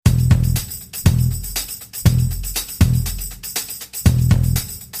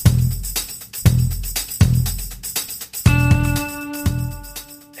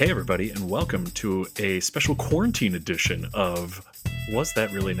Hey, everybody, and welcome to a special quarantine edition of Was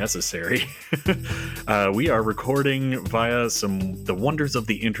That Really Necessary? We are recording via the wonders of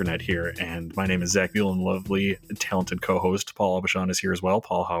the internet here, and my name is Zach Buell, and lovely, talented co-host Paul Aubuchon is here as well.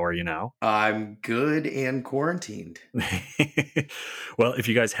 Paul, how are you now? I'm good and quarantined. Well, if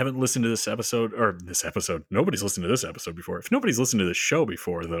you guys haven't listened to nobody's listened to this episode before. If nobody's listened to this show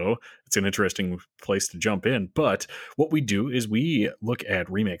before, though, it's an interesting place to jump in. But what we do is we look at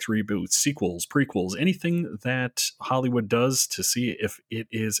remakes, reboots, sequels, prequels, anything that Hollywood does to see if it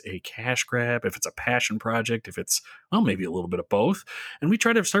is a cash grab, if it's a passion project, if it's, well, maybe a little bit of both. And we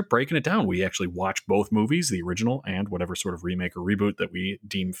try to start breaking it down. We actually watch both movies, the original and whatever sort of remake or reboot that we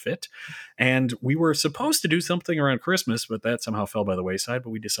deem fit. And we were supposed to do something around Christmas, but that somehow fell by the wayside.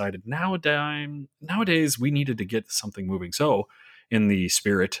 But we decided nowadays we needed to get something moving. So, in the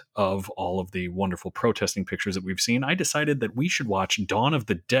spirit of all of the wonderful protesting pictures that we've seen, I decided that we should watch Dawn of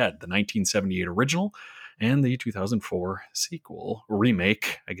the Dead, the 1978 original, and the 2004 sequel,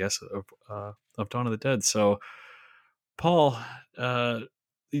 remake, I guess, of Dawn of the Dead. So, Paul, do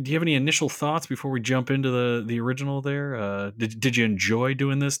you have any initial thoughts before we jump into the original there? Did you enjoy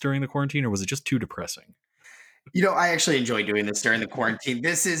doing this during the quarantine, or was it just too depressing? I actually enjoy doing this during the quarantine.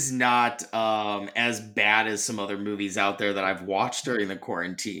 This is not as bad as some other movies out there that I've watched during the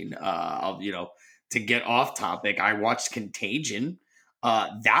quarantine. To get off topic, I watched Contagion.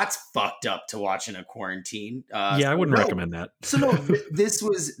 That's fucked up to watch in a quarantine. Yeah, I wouldn't recommend that. This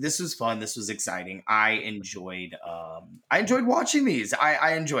was fun. This was exciting. I enjoyed watching these.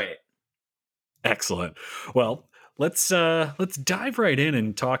 I enjoyed it. Excellent. Well, let's dive right in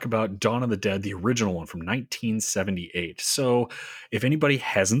and talk about Dawn of the Dead, the original one from 1978. So, if anybody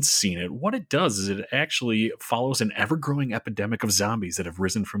hasn't seen it, what it does is it actually follows an ever-growing epidemic of zombies that have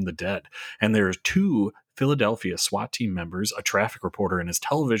risen from the dead. And there's two Philadelphia SWAT team members, a traffic reporter, and his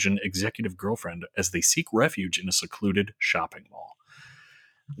television executive girlfriend as they seek refuge in a secluded shopping mall.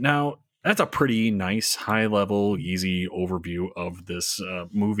 Now, that's a pretty nice, high-level, easy overview of this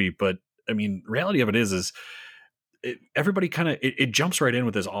movie, but I mean, reality of it is everybody kind of it jumps right in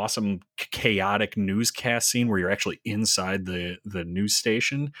with this awesome chaotic newscast scene where you're actually inside the news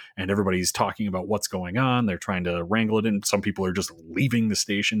station and everybody's talking about what's going on. They're trying to wrangle it in. Some people are just leaving the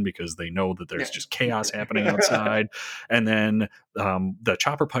station because they know that there's just chaos happening outside. And then the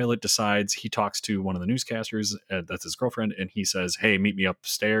chopper pilot decides, he talks to one of the newscasters, that's his girlfriend, and he says, hey, meet me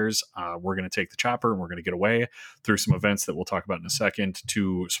upstairs. We're going to take the chopper and we're going to get away. Through some events that we'll talk about in a second,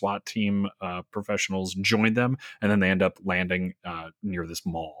 two SWAT team professionals join them, and then they end up landing near this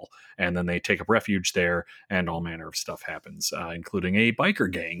mall, and then they take up refuge there, and all manner of stuff happens, including a biker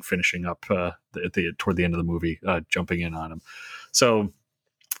gang finishing up toward the end of the movie, jumping in on them. So,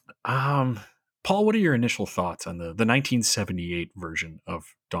 Paul, what are your initial thoughts on the 1978 version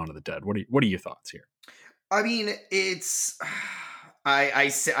of Dawn of the Dead? What are your thoughts here? I mean, it's I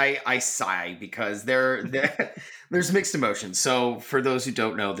sigh because there's mixed emotions. So for those who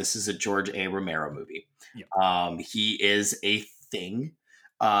don't know, this is a George A. Romero movie. Yeah. He is a thing.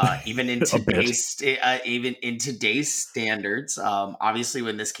 Even in today's standards. Obviously,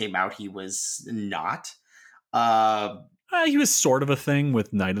 when this came out, he was not. He was sort of a thing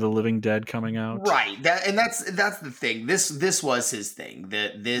with Night of the Living Dead coming out, right? That's the thing. This was his thing.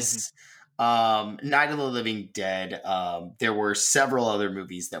 Night of the Living Dead. There were several other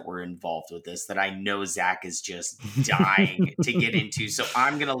movies that were involved with this that I know Zach is just dying to get into. So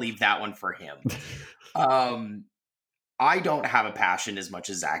I'm gonna leave that one for him. I don't have a passion as much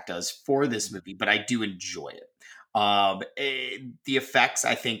as Zach does for this movie, but I do enjoy it. The effects,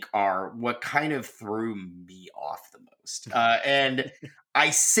 I think, are what kind of threw me off the most. And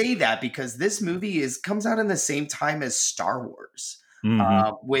I say that because this movie comes out in the same time as Star Wars.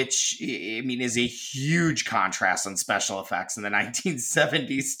 Which, I mean, is a huge contrast on special effects in the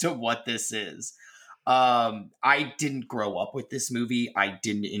 1970s to what this is. I didn't grow up with this movie. I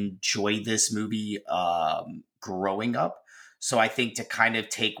didn't enjoy this movie growing up. So I think to kind of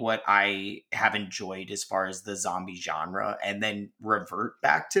take what I have enjoyed as far as the zombie genre and then revert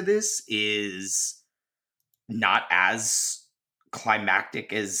back to this is not as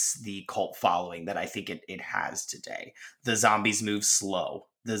climactic as the cult following that I think it has today. The zombies move slow.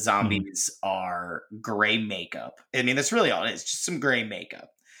 The zombies are gray makeup. I mean, that's really all it is, just some gray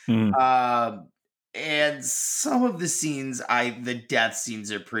makeup. And some of the scenes, the death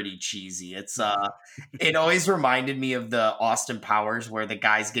scenes are pretty cheesy. It always reminded me of the Austin Powers where the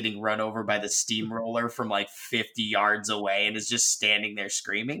guy's getting run over by the steamroller from like 50 yards away and is just standing there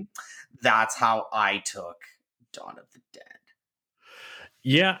screaming. That's how I took Dawn of the Dead.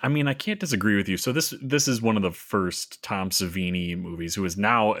 Yeah, I mean, I can't disagree with you. So this is one of the first Tom Savini movies, who is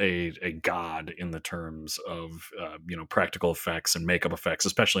now a god in the terms of practical effects and makeup effects,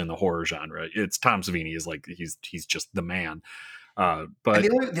 especially in the horror genre. It's Tom Savini is like he's just the man. And But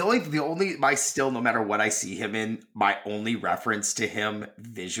my still, no matter what I see him in, my only reference to him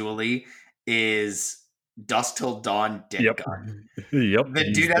visually is Dusk Till Dawn Dick yep, Gun. yep, The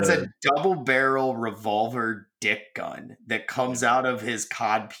he's dude has the a double barrel revolver dick gun that comes yep. out of his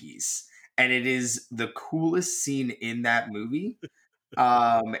codpiece, and it is the coolest scene in that movie.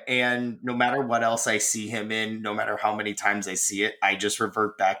 And no matter what else I see him in, no matter how many times I see it, I just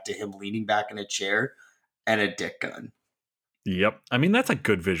revert back to him leaning back in a chair and a dick gun. Yep. I mean, that's a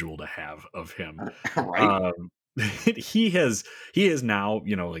good visual to have of him. Right? Um, he has now,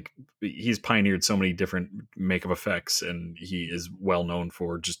 like he's pioneered so many different makeup effects, and he is well known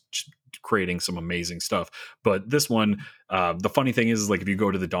for just creating some amazing stuff. But this one, the funny thing is like if you go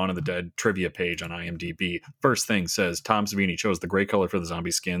to the Dawn of the Dead trivia page on IMDb, first thing says Tom Savini chose the gray color for the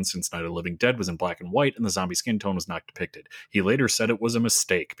zombie skin since Night of the Living Dead was in black and white and the zombie skin tone was not depicted. He later said it was a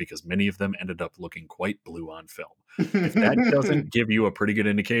mistake because many of them ended up looking quite blue on film. If that doesn't give you a pretty good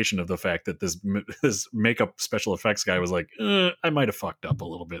indication of the fact that this makeup special effects guy was like, I might have fucked up a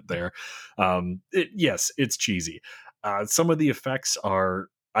little bit there. Yes, it's cheesy. Some of the effects are,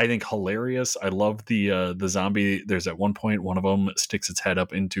 I think, hilarious. I love the zombie. There's at one point one of them sticks its head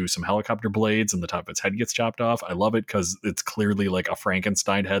up into some helicopter blades, and the top of its head gets chopped off. I love it because it's clearly like a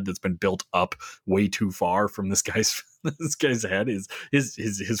Frankenstein head that's been built up way too far from this guy's this guy's head.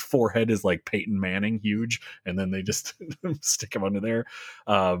 His forehead is like Peyton Manning huge, and then they just stick him under there.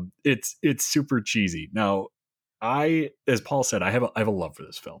 It's super cheesy. Now, as Paul said, I have a love for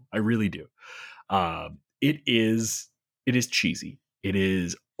this film. I really do. It is cheesy. It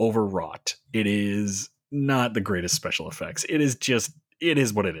is overwrought. It is not the greatest special effects. It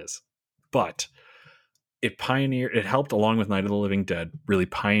is what it is. But it helped, along with Night of the Living Dead, really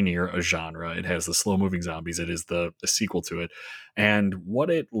pioneer a genre. It has the slow moving zombies. It is the sequel to it. And what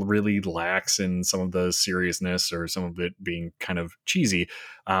it really lacks in some of the seriousness or some of it being kind of cheesy,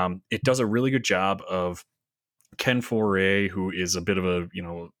 it does a really good job of Ken Foree, who is a bit of a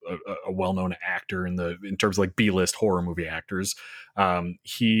well-known actor in terms of like B-list horror movie actors.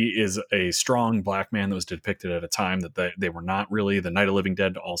 He is a strong black man that was depicted at a time that they were not really. The Night of Living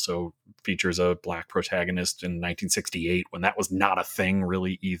Dead also features a black protagonist in 1968 when that was not a thing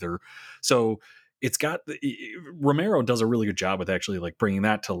really either. So it's got Romero does a really good job with actually like bringing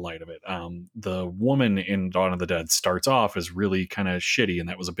that to light of it. The woman in Dawn of the Dead starts off as really kind of shitty, and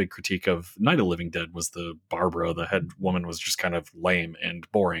that was a big critique of Night of the Living Dead. Was the Barbara, the head woman, was just kind of lame and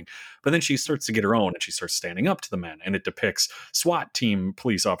boring. But then she starts to get her own, and she starts standing up to the men, and it depicts SWAT team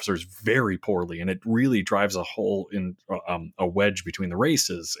police officers very poorly, and it really drives a hole in a wedge between the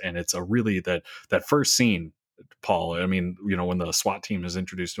races. And it's a really that first scene, Paul. I mean, when the SWAT team is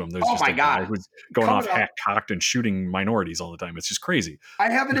introduced to him, there's Oh just my a guy god. who's going off Coming up, half cocked and shooting minorities all the time. It's just crazy. I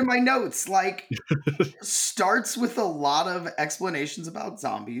have it in my notes. Like, starts with a lot of explanations about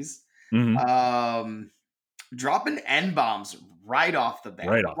zombies. Hmm. Um, Dropping N bombs right off the bat.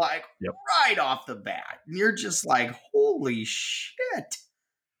 Right off. Like, Yep. right off the bat. And you're just like, holy shit.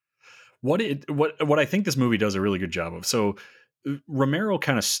 What I think this movie does a really good job of. So Romero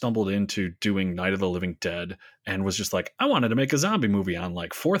kind of stumbled into doing Night of the Living Dead and was just like, I wanted to make a zombie movie on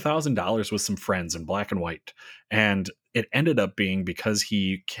like $4,000 with some friends in black and white. And it ended up being because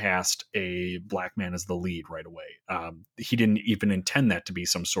he cast a black man as the lead right away. He didn't even intend that to be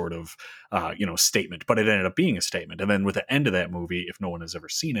some sort of, statement, but it ended up being a statement. And then with the end of that movie, if no one has ever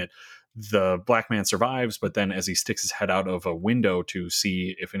seen it, the black man survives, but then as he sticks his head out of a window to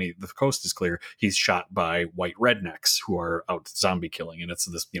see if the coast is clear, he's shot by white rednecks who are out zombie killing, and it's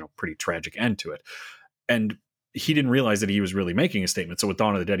this pretty tragic end to it. And he didn't realize that he was really making a statement. So with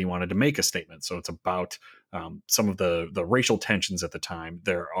Dawn of the Dead, he wanted to make a statement. So it's about some of the racial tensions at the time.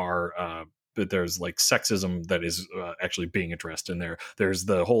 But there's like sexism that is actually being addressed in there. There's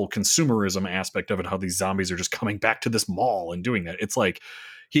the whole consumerism aspect of it, how these zombies are just coming back to this mall and doing that. It's like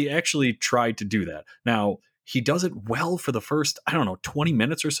he actually tried to do that. Now, he does it well for the first, 20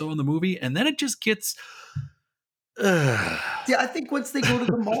 minutes or so in the movie, and then it just gets. Yeah, I think once they go to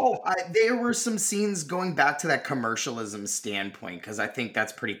the mall, there were some scenes going back to that commercialism standpoint, because I think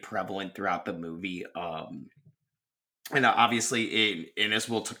that's pretty prevalent throughout the movie. And obviously, in as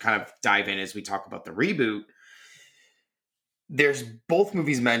we'll kind of dive in as we talk about the reboot, there's both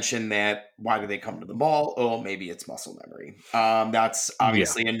movies mention that why do they come to the mall? Oh, maybe it's muscle memory. That's Yeah.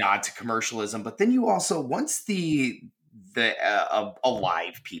 obviously a nod to commercialism. But then you also, once the the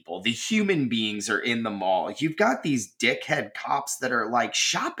alive people. The human beings are in the mall. You've got these dickhead cops that are like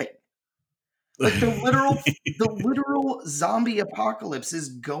shopping. Like the literal zombie apocalypse is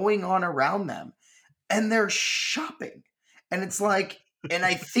going on around them and they're shopping. And it's like, and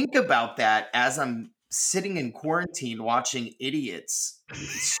I think about that as I'm sitting in quarantine watching idiots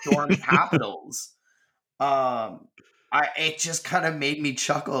storm capitals. Um, it just kind of made me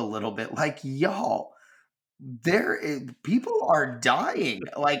chuckle a little bit. Like, y'all, people are dying.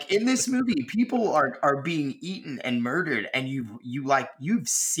 Like in this movie, people are being eaten and murdered, and you've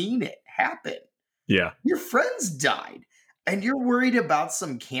seen it happen. Yeah. Your friends died, and you're worried about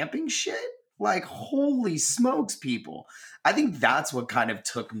some camping shit? Like, holy smokes, people. I think that's what kind of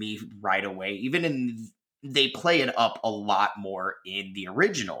took me right away. They play it up a lot more in the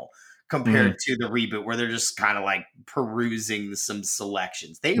original compared Mhm. to the reboot, where they're just kind of like perusing some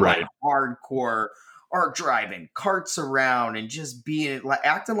selections. They like Right. hardcore are driving carts around and just being like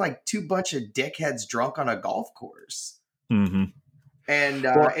acting like two bunch of dickheads drunk on a golf course. Mhm. And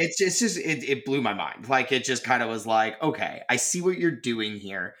Well, it blew my mind. Like it just kind of was like, okay, I see what you're doing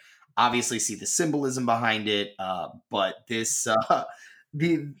here. Obviously, see the symbolism behind it. But these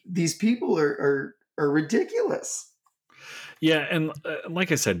people are ridiculous. yeah, and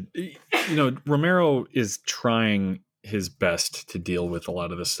like I said, Romero is trying his best to deal with a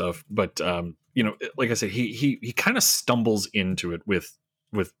lot of this stuff, but like I said, he kind of stumbles into it with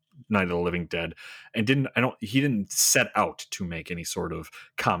Night of the Living Dead, and he didn't set out to make any sort of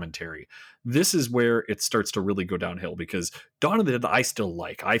commentary. This is where it starts to really go downhill, because Dawn of the Dead I still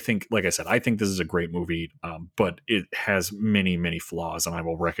like. I think, like I said, I think this is a great movie, but it has many, many flaws, and I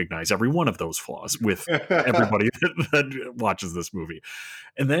will recognize every one of those flaws with everybody that watches this movie.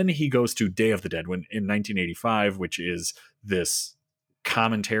 And then he goes to Day of the Dead in 1985, which is this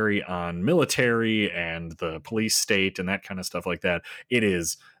commentary on military and the police state and that kind of stuff like that. It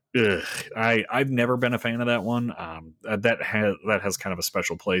is. Ugh, I've never been a fan of that one. That has kind of a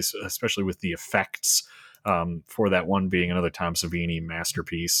special place, especially with the effects, for that one being another Tom Savini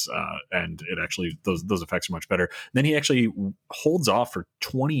masterpiece, and it actually those effects are much better. Then he actually holds off for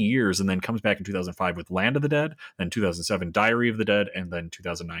 20 years and then comes back in 2005 with Land of the Dead, then 2007 Diary of the Dead, and then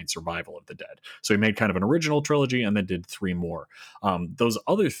 2009 Survival of the Dead. So he made kind of an original trilogy and then did three more. Those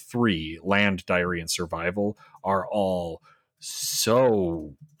other three, Land, Diary, and Survival, are all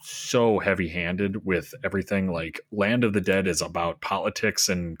so heavy-handed with everything. Like Land of the Dead is about politics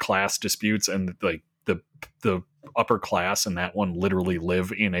and class disputes, and like the upper class in that one literally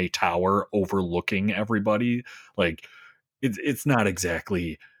live in a tower overlooking everybody. Like it's not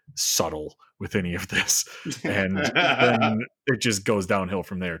exactly subtle with any of this, and then it just goes downhill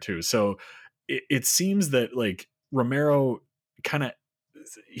from there too. So it seems that like Romero kind of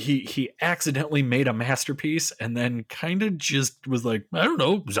he accidentally made a masterpiece and then kind of just was like, I don't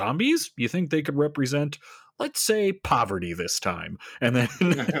know, zombies, you think they could represent, let's say, poverty this time, and then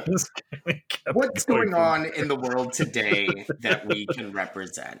just What's kept going going from on in the world today that we can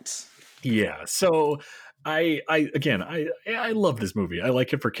represent? yeah. So I love this movie. I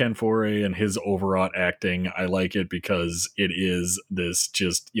like it for Ken Foree and his overwrought acting. I like it because it is this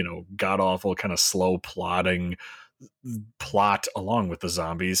just god awful kind of slow plotting plot along with the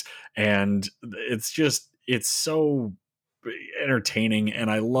zombies, and it's so entertaining. And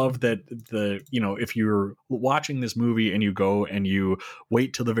I love that if you're watching this movie and you go and you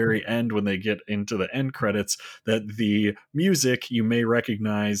wait till the very end when they get into the end credits, that the music you may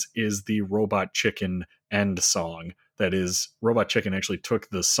recognize is the Robot Chicken end song. That is, Robot Chicken actually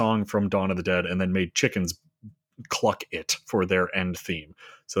took the song from Dawn of the Dead and then made chickens cluck it for their end theme.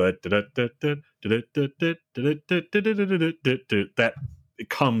 So that it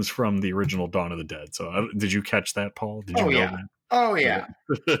comes from the original Dawn of the Dead. So did you catch that, Paul? Did you Oh know yeah. Oh yeah.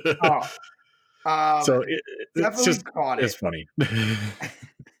 that? Oh, um, So it's definitely just caught it's it. funny.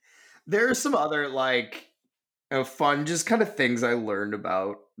 There are some other like fun, just kind of things I learned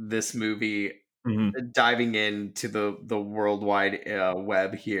about this movie. Mhm. Diving into the worldwide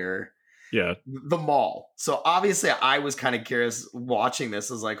web here, Yeah. the mall. So obviously, I was kind of curious watching this.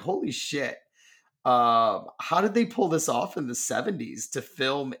 I was like, holy shit! How did they pull this off in the '70s to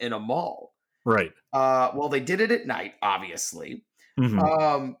film in a mall? Right. Well, they did it at night, obviously. Mhm.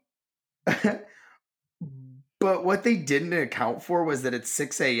 Um, but what they didn't account for was that at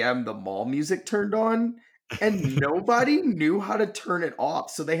 6 a.m. the mall music turned on and nobody knew how to turn it off.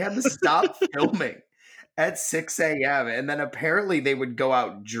 So they had to stop filming at 6 a.m. And then apparently they would go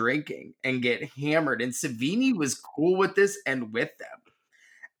out drinking and get hammered. And Savini was cool with this and with them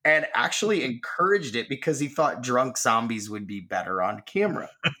and actually encouraged it because he thought drunk zombies would be better on camera.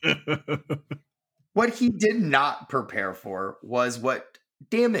 What he did not prepare for was what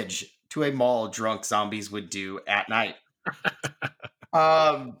damage to a mall drunk zombies would do at night.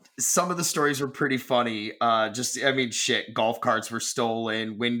 Some of the stories were pretty funny. Just, I mean, shit, golf carts were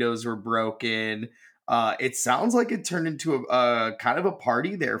stolen, windows were broken. It sounds like it turned into a kind of a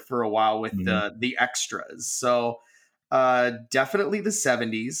party there for a while with Mhm. the extras. So, definitely the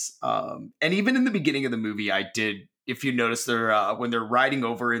 70s. And even in the beginning of the movie, I did, if you notice, they're when they're riding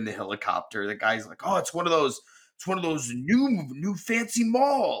over in the helicopter, the guy's like, "Oh, it's one of those new fancy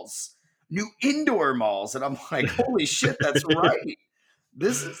malls, new indoor malls," and I'm like, "Holy shit, that's right."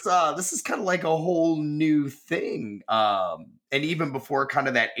 This is kind of like a whole new thing. And even before kind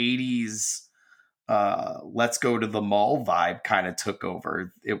of that 80s let's go to the mall vibe kind of took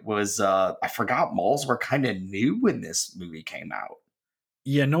over. It was I forgot malls were kind of new when this movie came out.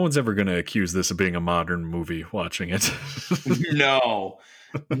 Yeah, no one's ever going to accuse this of being a modern movie watching it. No.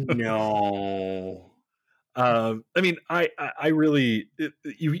 No. I mean, I really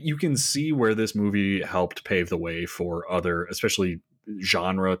you can see where this movie helped pave the way for other, especially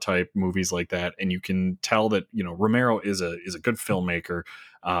genre type movies like that, and you can tell that Romero is a good filmmaker.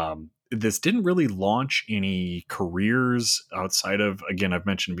 This didn't really launch any careers outside of, again, I've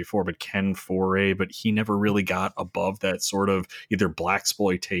mentioned before, but Ken Foray, but he never really got above that sort of either black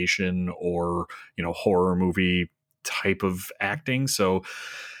exploitation or horror movie type of acting. So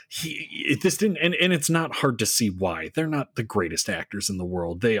this didn't, and it's not hard to see why. They're not the greatest actors in the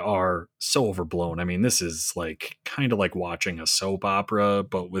world. They are so overblown. I mean, this is like kind of like watching a soap opera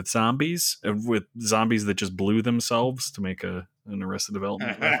but with zombies, that just blew themselves to make an Arrested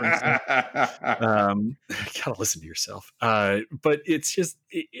Development reference there. Gotta listen to yourself. But it's just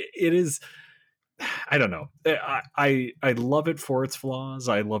it is, I don't know. I love it for its flaws.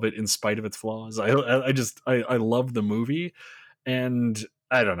 I love it in spite of its flaws. I love the movie, and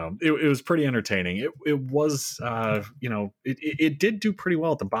I don't know. It was pretty entertaining. It was it did do pretty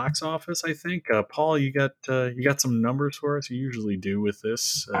well at the box office. I think. Paul, you got some numbers for us. You usually do with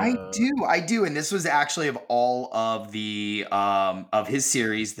this. I do, and this was actually of all of the of his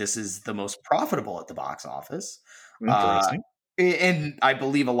series, this is the most profitable at the box office. Uh, Interesting. and I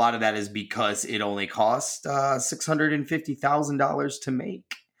believe a lot of that is because it only cost $650,000 to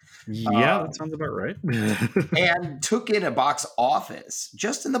make. Yeah, that Um, sounds about right. and took in a box office,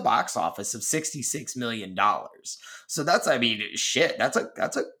 just in the box office, of $66 million. So that's, I mean, shit, that's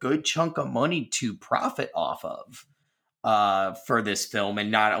a good chunk of money to profit off of for this film, and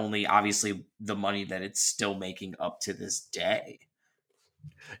not only obviously the money that it's still making up to this day.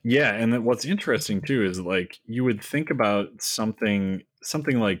 Yeah, and then what's interesting too is like you would think about something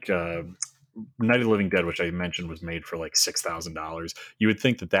like Night of the Living Dead, which I mentioned was made for like $6,000. You would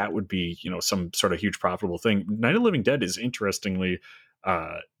think that that would be some sort of huge profitable thing. Night of the Living Dead is interestingly,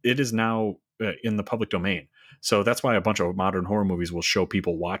 it is now in the public domain. So that's why a bunch of modern horror movies will show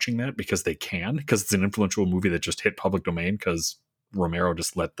people watching that because they can, because it's an influential movie that just hit public domain because Romero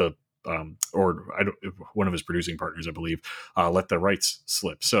just let the or I don't, one of his producing partners, I believe, let the rights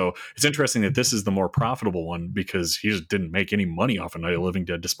slip. So it's interesting that this is the more profitable one because he just didn't make any money off of Night of the Living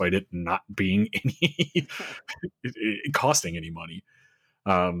Dead, despite it not being any costing any money.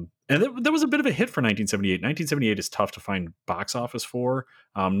 And that was a bit of a hit for 1978. 1978 is tough to find box office for.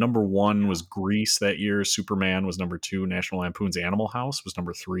 Number one was Grease that year. Superman was number two. National Lampoon's Animal House was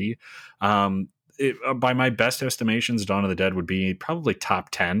number three. By my best estimations, Dawn of the Dead would be probably top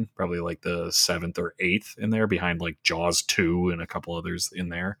 10, probably like the seventh or eighth in there, behind like Jaws 2 and a couple others in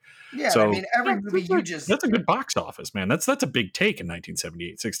there. Yeah, and I So mean, every movie you just that's a good box office, man. That's a big take in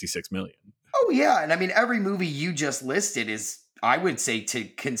 1978, 66 million. oh yeah, and I mean, every movie you just listed is, I would say, to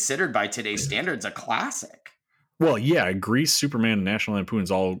considered by today's standards, a classic. Well, yeah, Grease, Superman, and National Lampoon's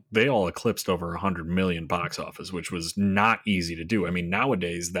all eclipsed over 100 million box office, which was not easy to do. I mean,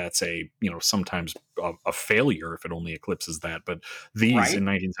 nowadays that's sometimes a failure if it only eclipses that, but these Right? in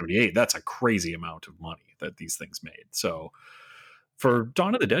 1978, that's a crazy amount of money that these things made. So for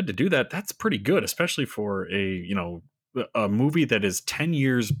Dawn of the Dead to do that, that's pretty good, especially for a movie that is 10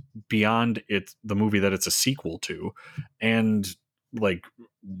 years beyond the movie that it's a sequel to, and like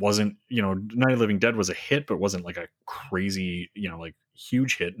wasn't Night of the Living Dead was a hit, but wasn't like a crazy like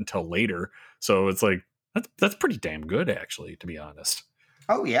huge hit until later. So it's like that's pretty damn good, actually, to be honest.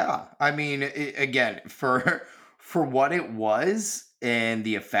 Oh yeah. I mean, again, for for what it was and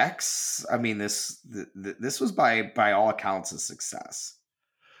the effects, I mean, this was by all accounts a success.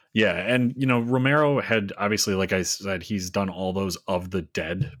 Yeah, and Romero had, obviously, like I said, he's done all those of the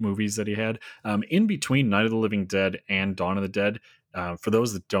Dead movies that he had. In between Night of the Living Dead and Dawn of the Dead, For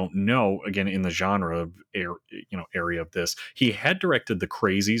those that don't know, again, in the genre of area of this, he had directed The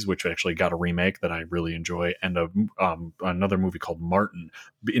Crazies, which actually got a remake that I really enjoy, and another movie called Martin,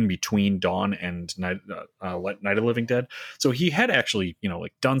 in between Dawn and Night of the Living Dead. So he had actually,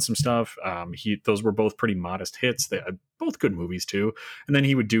 like done some stuff. Those were both pretty modest hits. They both good movies too. And then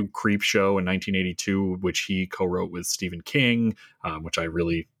he would do Creep Show in 1982, which he co-wrote with Stephen King, which I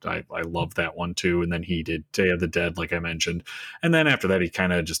love that one too. And then he did Day of the Dead, like I mentioned. And then after that, he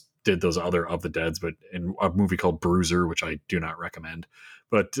kind of just did those other of the Deads, but in a movie called Bruiser, which I do not recommend.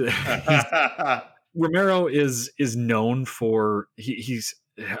 But Romero is known for he's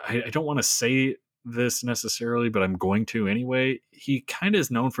I don't want to say this necessarily, but I'm going to anyway. He kind of is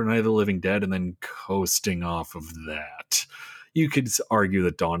known for Night of the Living Dead and then coasting off of that. You could argue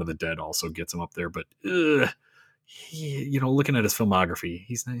that Dawn of the Dead also gets him up there, but looking at his filmography,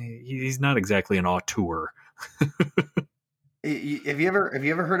 he's not exactly an auteur. Have you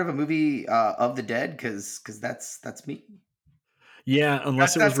ever heard of a movie of the Dead? Because that's me. Yeah,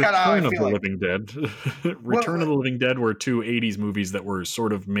 unless it was That's kind of how I Return of feel the like. Living Dead. Return of the Living Dead were two 80s movies that were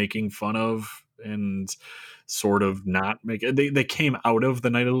sort of making fun of and sort of not making. They came out of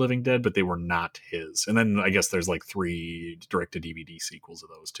the Night of the Living Dead, but they were not his. And then I guess there's like 3 direct-to-DVD sequels of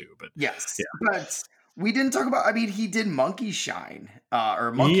those too. But Yes, yeah. but we didn't talk about. I mean, he did Monkey Shine,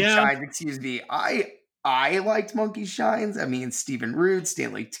 or Monkey Yeah, Shines. Excuse me. I liked Monkey Shines. I mean, Stephen Root,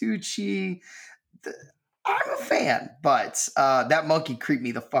 Stanley Tucci. The, I'm a fan, but that monkey creeped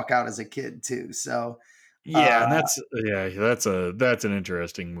me the fuck out as a kid too. So yeah, and that's an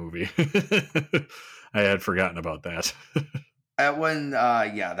interesting movie. I had forgotten about that. that one,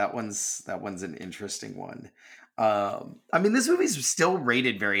 yeah, that one's an interesting one. I mean, this movie's still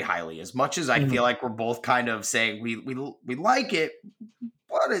rated very highly. As much as I feel Mhm. like we're both kind of saying we like it,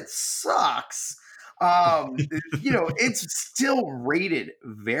 but it sucks. It's still rated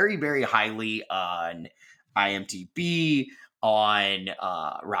very, very highly on IMDb, on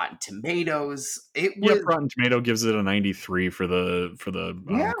Rotten Tomatoes. It Yep, was, Rotten Tomato gives it a 93 for the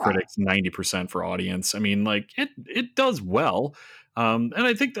yeah, critics, 90% for audience. I mean, like it does well. And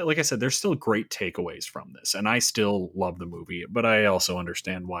I think that, like I said, there's still great takeaways from this, and I still love the movie. But I also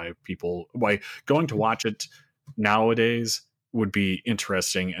understand why going to watch it nowadays would be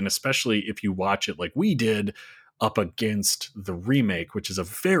interesting, and especially if you watch it like we did up against the remake, which is a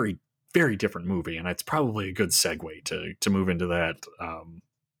very very different movie, and it's probably a good segue to move into that.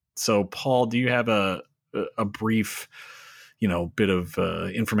 So, Paul, do you have a brief, bit of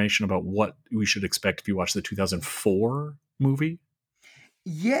information about what we should expect if you watch the 2004 movie?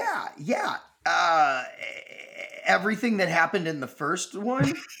 yeah. Uh, Everything that happened in the first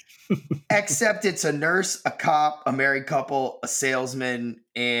one, except it's a nurse, a cop, a married couple, a salesman,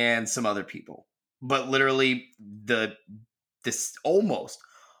 and some other people. But literally, this almost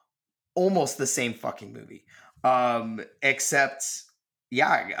the same fucking movie. Except,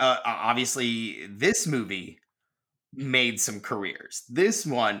 yeah, obviously, this movie made some careers. This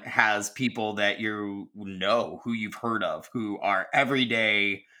one has people that you know, who you've heard of, who are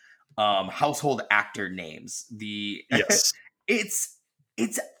everyday household actor names. The Yes. it's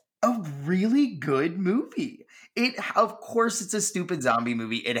it's a really good movie. It, of course, it's a stupid zombie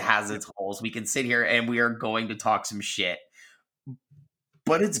movie. It has its holes. We can sit here and we are going to talk some shit,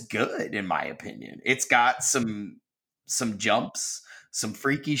 but it's good in my opinion. It's got some jumps, some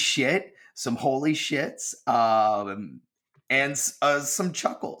freaky shit, some holy shits, and some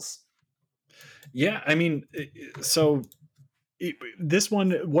chuckles. Yeah, I mean, so this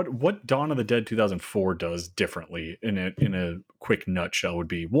one, what Dawn of the Dead 2004 does differently in a quick nutshell would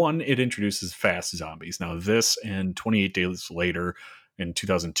be, one, it introduces fast zombies. Now this and 28 Days Later in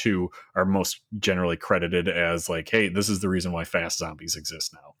 2002 are most generally credited as like, hey, this is the reason why fast zombies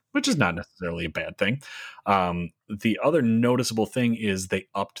exist now, which is not necessarily a bad thing. The other noticeable thing is they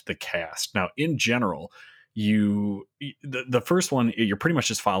upped the cast. Now in general, the first one, you're pretty much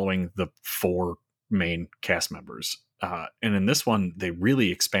just following the 4 main cast members, and in this one they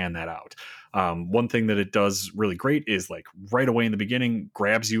really expand that out. One thing that it does really great is, like, right away in the beginning,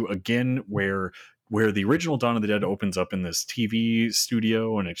 grabs you again where the original Dawn of the Dead opens up in this TV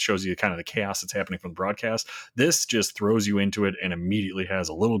studio and it shows you kind of the chaos that's happening from the broadcast. This just throws you into it and immediately has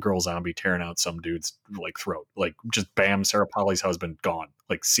a little girl zombie tearing out some dude's like throat. Like, just bam, Sarah Polly's husband gone.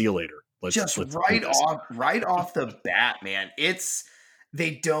 Like, see you later. Just Let's do right this. off the bat, man. It's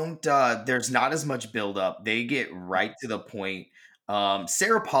they don't there's not as much build up. They get right to the point.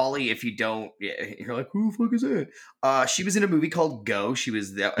 Sarah Polly, if you don't, you're like, who the fuck is it? She was in a movie called Go. She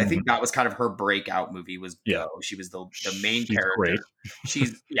was I think Mhm. that was kind of her breakout movie, was Yeah, Go. She was the main she's character. great.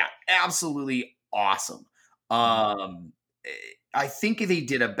 She's, yeah, absolutely awesome. Um I think they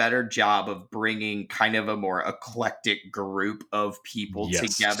did a better job of bringing kind of a more eclectic group of people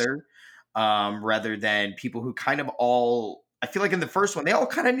Yes. together, rather than people who kind of all. I feel like in the first one, they all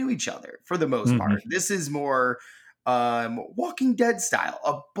kind of knew each other for the most Mhm. part. This is more Walking Dead style.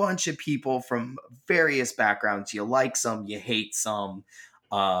 A bunch of people from various backgrounds. You like some, you hate some.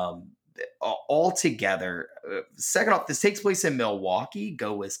 Um, all together. Second off, this takes place in Milwaukee.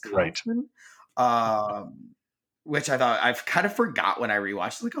 Go Right. Wisconsin. Um, which I thought I've kind of forgot when I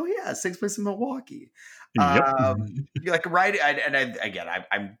rewatched. Like, oh yeah, it takes place in Milwaukee. Yep. Like right, again,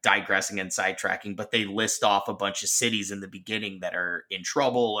 I'm digressing and sidetracking, but they list off a bunch of cities in the beginning that are in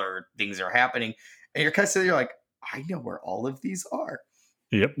trouble or things are happening, and you're kind of sitting there like, I know where all of these are.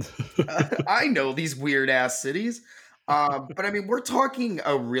 Yep. I know these weird ass cities. But I mean, we're talking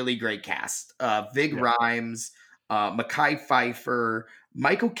a really great cast. Vig Yeah. Rhymes, Mekhi Phifer,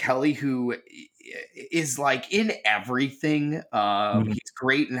 Michael Kelly, who is like in everything. Mhm. He's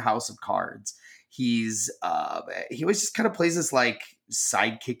great in House of Cards. He always just kind of plays this like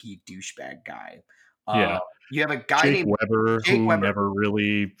sidekicky douchebag guy. Uh, Yeah. you have a guy Jake named Weber, Jake who Weber. never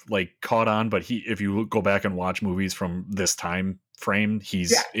really like caught on, but if you go back and watch movies from this time frame,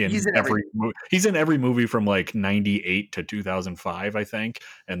 Yeah, he's in everything. he's in every movie from like 98 to 2005, I think,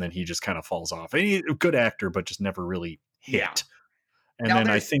 and then he just kind of falls off. And he's a good actor, but just never really Yeah. hit. And Now then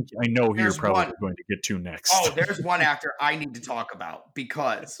I know who you're there's one. probably going to get to next. Oh, there's one actor I need to talk about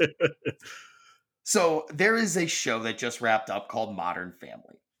because so there is a show that just wrapped up called Modern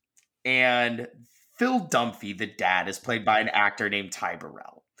Family. And Phil Dunphy, the dad, is played by an actor named Ty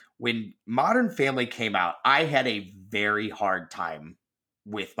Burrell. When Modern Family came out, I had a very hard time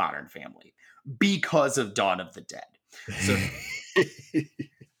with Modern Family because of Dawn of the Dead. So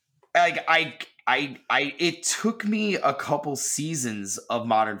like it took me a couple seasons of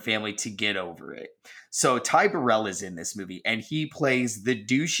Modern Family to get over it. So Ty Burrell is in this movie and he plays the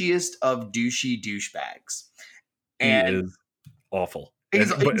douchiest of douchey douchebags. He And is awful. But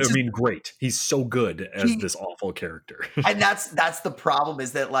he's I just mean, great. He's so good as he this awful character. and that's the problem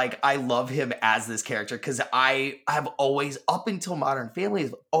is that like I love him as this character because I have always up until Modern Family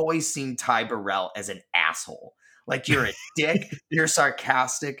have always seen Ty Burrell as an asshole. Like you're a dick, you're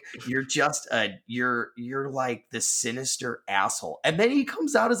sarcastic, you're just you're like this sinister asshole. And then he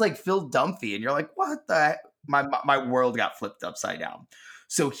comes out as like Phil Dunphy, and you're like, what the heck? My world got flipped upside down.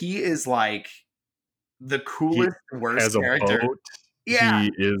 So he is like the He coolest, worst has a character. boat. Yeah,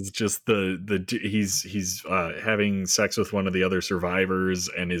 He is just he's having sex with one of the other survivors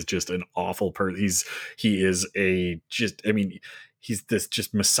and is just an awful person. He is a just I mean he's this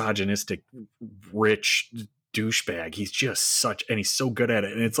just misogynistic rich douchebag. He's just such and he's so good at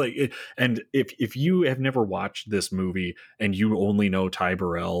it. And it's like and if you have never watched this movie and you only know Ty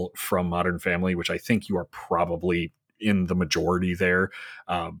Burrell from Modern Family, which I think you are probably in the majority there,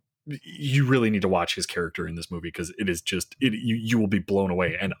 you really need to watch his character in this movie because it is just you will be blown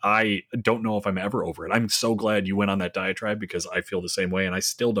away. And I don't know if I'm ever over it. I'm so glad you went on that diatribe because I feel the same way, and I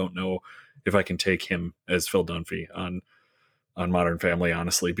still don't know if I can take him as Phil Dunphy on Modern Family,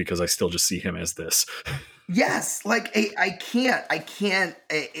 honestly, because I still just see him as this. yes, like I can't.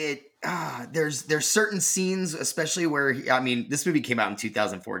 There's certain scenes, especially where I mean, this movie came out in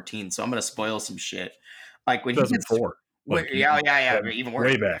 2014, so I'm gonna spoil some shit. Like when he gets, 2004, like yeah, even worse.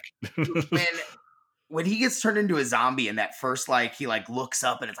 way back. When when he gets turned into a zombie, and that first like he like looks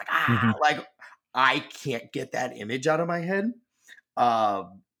up and it's like Mhm. like I can't get that image out of my head,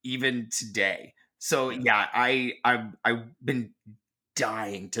 even today. So Yeah. yeah, I've been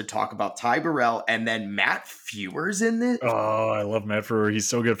dying to talk about Ty Burrell and then Matt Feuer's in this. Oh, I love Matt Frewer. He's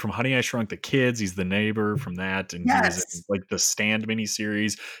so good from Honey I Shrunk the Kids. He's the neighbor from that, and he was in Yes. like the Stand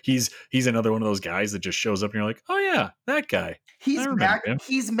miniseries. He's another one of those guys that just shows up, and you're like, oh yeah, that guy. I remember him.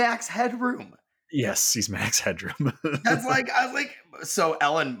 He's Max Headroom. Yes, he's Max Headroom. That's like I was like so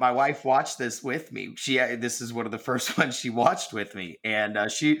Ellen, my wife watched this with me. This is one of the first ones she watched with me, and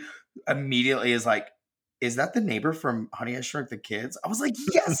she immediately is like, "Is that the neighbor from Honey I Shrunk the Kids?" I was like,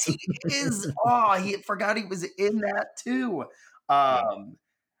 "Yes, he is." Oh, he forgot he was in that too. Yeah. Um,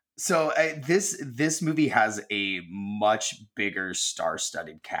 so this movie has a much bigger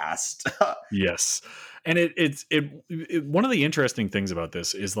star-studded cast. Yes, and it one of the interesting things about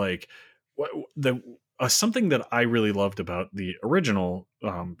this is like the something that I really loved about the original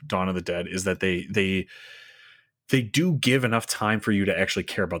Dawn of the Dead is that they they do give enough time for you to actually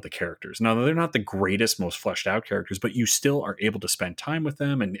care about the characters. Now, they're not the greatest, most fleshed out characters, but you still are able to spend time with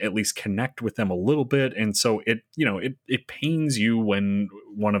them and at least connect with them a little bit. And so it pains you when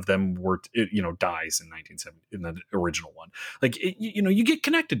one of them dies in 1970 in the original one. Like, you get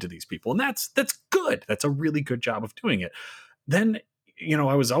connected to these people, and that's good. That's a really good job of doing it. Then,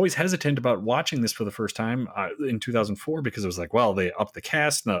 I was always hesitant about watching this for the first time in 2004 because it was like, well, they upped the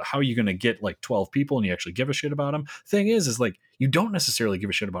cast. Now, how are you going to get like 12 people and you actually give a shit about them? Thing is like, you don't necessarily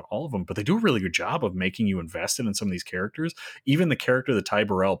give a shit about all of them, but they do a really good job of making you invested in some of these characters. Even the character that Ty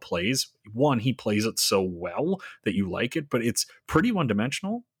Burrell plays, one, he plays it so well that you like it, but it's pretty one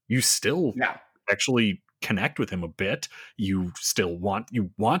dimensional. You still actually connect with him a bit. You still want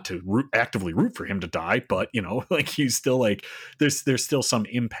to actively root for him to die, but like, you still like, there's still some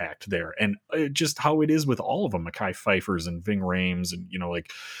impact there. And just how it is with all of them, Mekhi Phifer's and Ving Rhames, and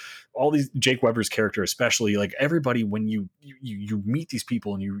like all these, Jake Weber's character especially, like everybody, when you meet these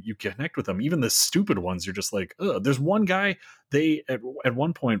people and you connect with them, even the stupid ones, you're just like, ugh. There's one guy, they at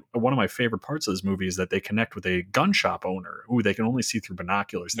one point, one of my favorite parts of this movie is that they connect with a gun shop owner who they can only see through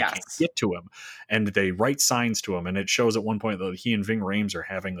binoculars. They can't get to him, and they write signs to him, and it shows at one point that he and Ving Rhames are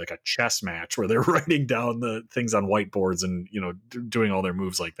having like a chess match where they're writing down the things on whiteboards and doing all their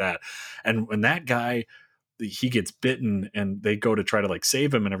moves like that. And when that guy, he gets bitten and they go to try to like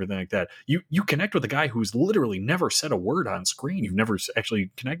save him and everything like that, you connect with a guy who's literally never said a word on screen. You've never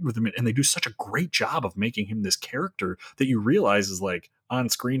actually connected with him, and they do such a great job of making him this character that you realize is like on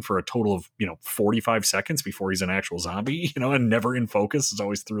screen for a total of 45 seconds before he's an actual zombie, and never in focus. It's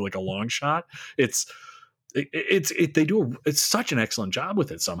always through like a long shot. It's such an excellent job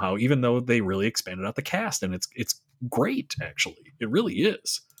with it somehow, even though they really expanded out the cast, and it's great. Actually, it really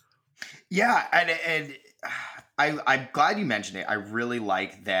is. Yeah, and I'm glad you mentioned it. I really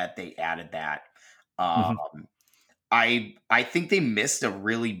like that they added that. I think they missed a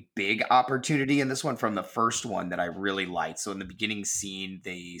really big opportunity in this one from the first one that I really liked. So in the beginning scene,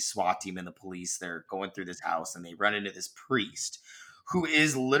 the SWAT team and the police, they're going through this house and they run into this priest who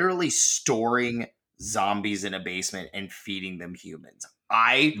is literally storing zombies in a basement and feeding them humans.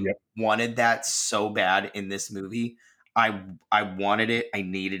 I wanted that so bad in this movie. I wanted it. I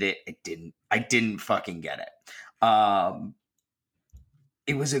needed it. I didn't fucking get it.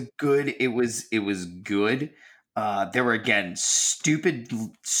 It was good. There were, again, stupid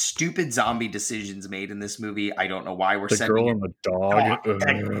zombie decisions made in this movie. I don't know why we're sending girl and the dog.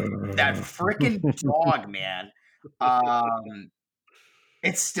 That freaking dog, man.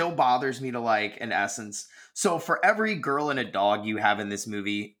 It still bothers me to like, in essence. So for every girl and a dog you have in this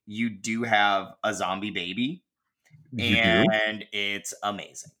movie, you do have a zombie baby. And it's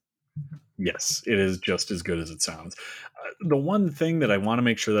amazing. Yes, it is just as good as it sounds. The one thing that I want to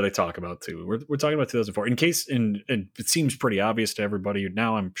make sure that I talk about too, we're talking about 2004, in case, and it seems pretty obvious to everybody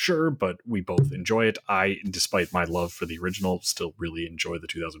now, I'm sure, but we both enjoy it. I, despite my love for the original, still really enjoy the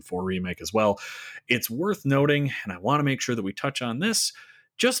 2004 remake as well. It's worth noting, and I want to make sure that we touch on this,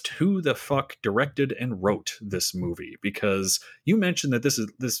 just who the fuck directed and wrote this movie, because you mentioned that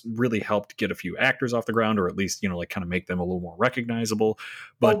this really helped get a few actors off the ground, or at least like kind of make them a little more recognizable.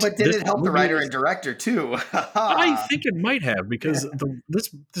 But did it help the writer and director too? I think it might have, because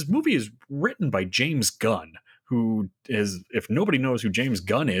this movie is written by James Gunn, who is, if nobody knows who James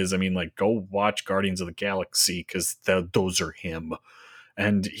Gunn is, I mean, like, go watch Guardians of the Galaxy, because those are him.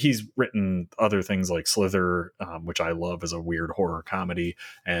 And he's written other things like Slither, which I love as a weird horror comedy,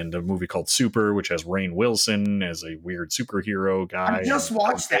 and a movie called Super, which has Rainn Wilson as a weird superhero guy. I just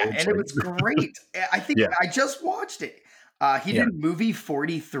watched that, and it was great. I think I just watched it. He did movie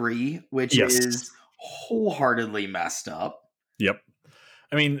 43, which is wholeheartedly messed up. Yep.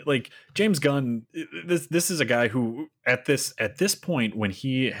 I mean, like, James Gunn, this is a guy who at this point, when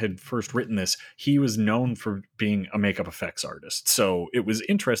he had first written this, he was known for being a makeup effects artist. So it was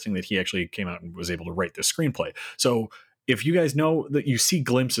interesting that he actually came out and was able to write this screenplay. So if you guys know that, you see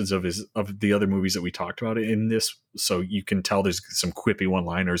glimpses of the other movies that we talked about in this, so you can tell there's some quippy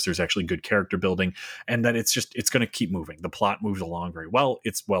one-liners, there's actually good character building, and that it's going to keep moving. The plot moves along very well.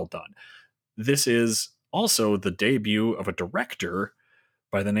 It's well done. This is also the debut of a director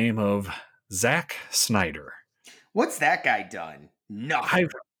by the name of Zack Snyder. What's that guy done? Nothing.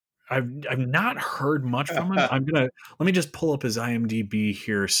 I've not heard much from him. Let me just pull up his IMDb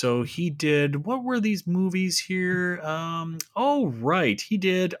here. So he did, what were these movies here? He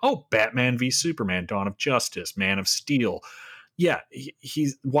did Batman v Superman, Dawn of Justice, Man of Steel. Yeah,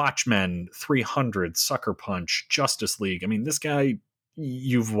 he's Watchmen, 300, Sucker Punch, Justice League. I mean, this guy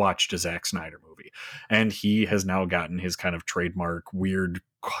you've watched a Zack Snyder movie, and he has now gotten his kind of trademark weird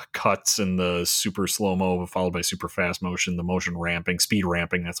cuts and the super slow mo followed by super fast motion, the motion ramping, speed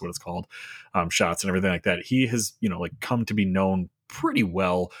ramping, that's what it's called, shots and everything like that. He has, like come to be known pretty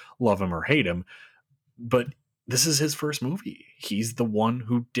well, love him or hate him, but this is his first movie. He's the one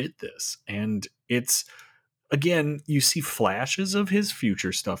who did this, and it's, again, you see flashes of his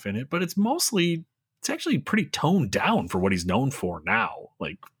future stuff in it, but it's actually pretty toned down for what he's known for now.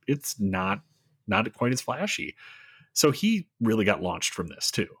 Like, it's not quite as flashy. So he really got launched from this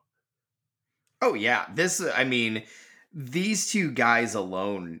too. Oh yeah, I mean, these two guys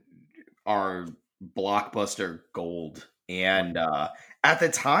alone are blockbuster gold, and at the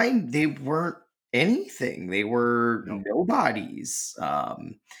time they weren't anything. They were No. nobodies.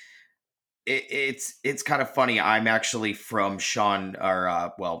 It's kind of funny. I'm actually from Sean's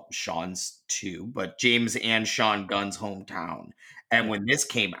too, but James and Sean Gunn's hometown. And when this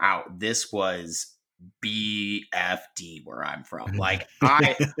came out, this was BFD where I'm from. Like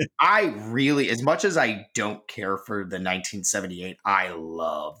I really, as much as I don't care for the 1978, I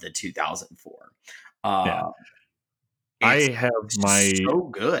love the 2004. Yeah. It's I have my so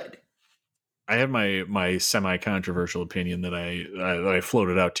good. my semi controversial opinion that I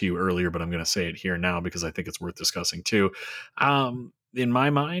floated out to you earlier, but I'm going to say it here now because I think it's worth discussing too. In my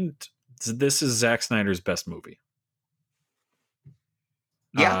mind, this is Zack Snyder's best movie.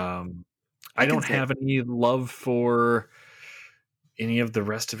 Yeah, I can don't say it. have any love for any of the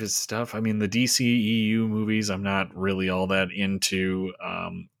rest of his stuff. I mean, the DCEU movies, I'm not really all that into.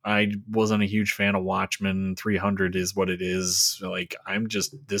 I wasn't a huge fan of Watchmen. 300 is what it is. Like,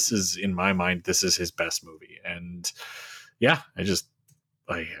 this is, in my mind, this is his best movie. And yeah,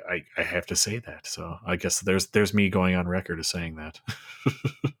 I have to say that. So I guess there's me going on record as saying that.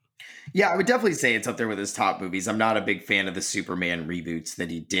 Yeah, I would definitely say it's up there with his top movies. I'm not a big fan of the Superman reboots that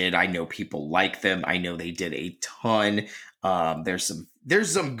he did. I know people like them. I know they did a ton. There's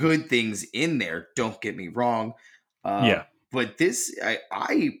some good things in there. Don't get me wrong. Yeah. But this, like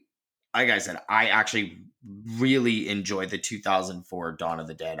I said, I actually really enjoyed the 2004 Dawn of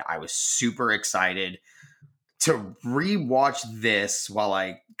the Dead. I was super excited to rewatch this while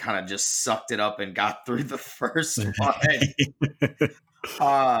I kind of just sucked it up and got through the first one.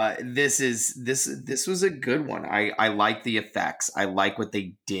 This was a good one. I like the effects. I like what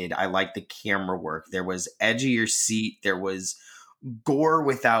they did. I like the camera work. There was edge of your seat. There was gore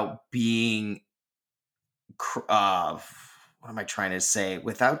without being what am I trying to say?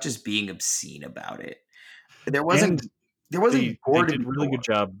 Without just being obscene about it. There wasn't And there wasn't they gore to did be a really gore. good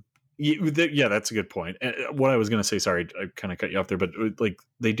job. Yeah, that's a good point. What I was going to say, sorry, I kind of cut you off there, but like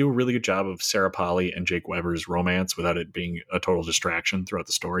they do a really good job of Sarah Polly and Jake Weber's romance without it being a total distraction throughout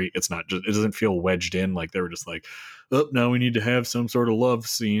the story. It's not just, it doesn't feel wedged in like they were just like, oh, now we need to have some sort of love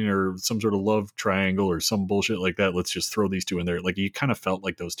scene or some sort of love triangle or some bullshit like that. Let's just throw these two in there. Like, you kind of felt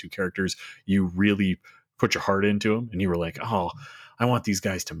like those two characters, you really put your heart into them and you were like, oh, I want these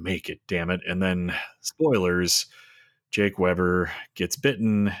guys to make it, damn it. And then, spoilers, Jake Weber gets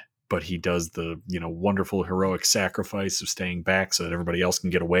bitten, but he does the, wonderful heroic sacrifice of staying back so that everybody else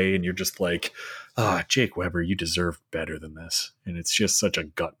can get away. And you're just like, Jake Weber, you deserve better than this. And it's just such a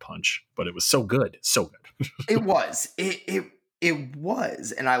gut punch, but it was so good. So good. It was. It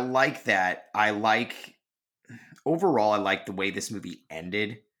was. And I like that. Overall, I like the way this movie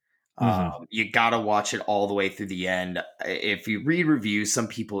ended. Mm-hmm. You gotta watch it all the way through the end. If you read reviews, some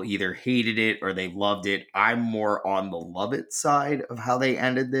people either hated it or they loved it. I'm more on the love it side of how they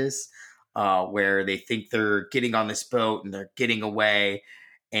ended this, where they think they're getting on this boat and they're getting away,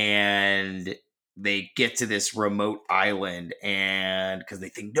 and they get to this remote island, and because they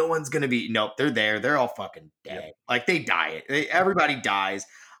think no one's gonna be, nope, they're there. They're all fucking dead. Yep. Like they die. Everybody dies.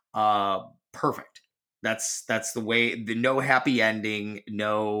 Perfect. That's the way. No happy ending.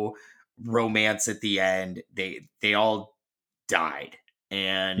 No romance at the end. They all died,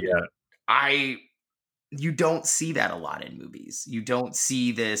 and Yeah. I you don't see that a lot in movies. You don't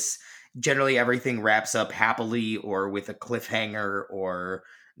see this. Generally, everything wraps up happily or with a cliffhanger. Or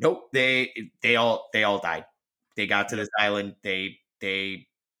nope, they all died. They got to Yep. this island. They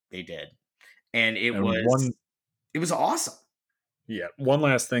did, and it And was it was awesome. one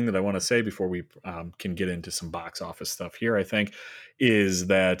last thing that I want to say before we can get into some box office stuff here, I think, is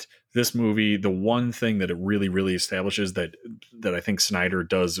that this movie, the one thing that it really, really establishes that I think Snyder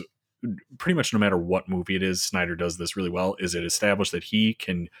does pretty much no matter what movie it is, Snyder does this really well, is it established that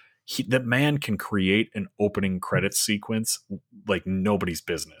that man can create an opening credits sequence like nobody's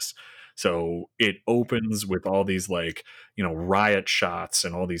business. So it opens with all these like, riot shots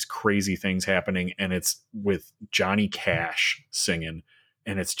and all these crazy things happening, and it's with Johnny Cash singing,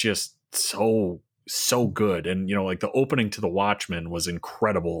 and it's just so good. And like the opening to The Watchmen was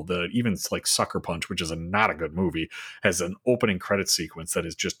incredible. The even like Sucker Punch, which is not a good movie, has an opening credit sequence that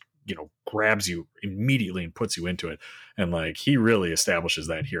is just grabs you immediately and puts you into it. And like he really establishes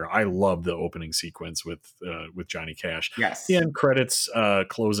that here. I love the opening sequence with Johnny Cash. The Yes. end credits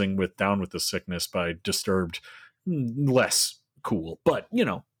closing with Down with the Sickness by Disturbed, less cool, but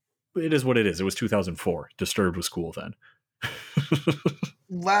it is what it is. It was 2004. Disturbed was cool then.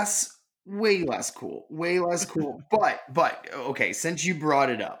 Way less cool. Way less cool. But okay, since you brought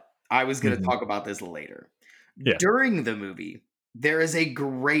it up, I was going to Mhm. talk about this later. Yeah. During the movie, there is a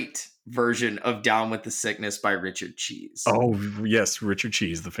great version of Down with the Sickness by Richard Cheese. Oh yes, Richard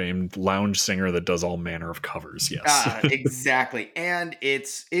Cheese, the famed lounge singer that does all manner of covers. Yes. Exactly. And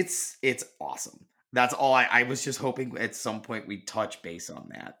it's awesome. That's all I was just hoping at some point we'd touch base on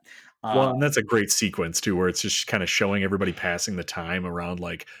that. Well, Uh, and that's a great sequence too, where it's just kind of showing everybody passing the time around,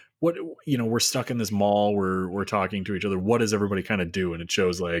 like what we're stuck in this mall, we're talking to each other. What does everybody kind of do? And it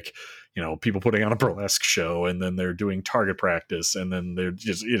shows like people putting on a burlesque show, and then they're doing target practice, and then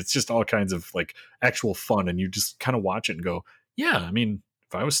it's just all kinds of like actual fun, and you just kind of watch it and go, yeah, I mean,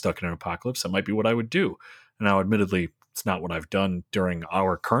 if I was stuck in an apocalypse, that might be what I would do. Now, admittedly, it's not what I've done during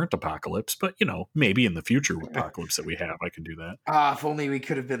our current apocalypse, but maybe in the future apocalypse that we have, I could do that. if only we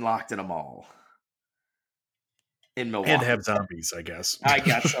could have been locked in a mall in And Milwaukee. have zombies, I guess. I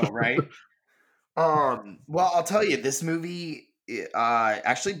guess so, right? Well, I'll tell you, this movie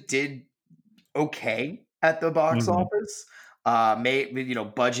actually did okay at the box Mhm. office. Made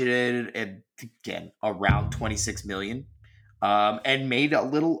budgeted and again around 26 million. And made a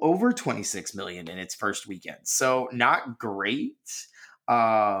little over 26 million in its first weekend. So not great.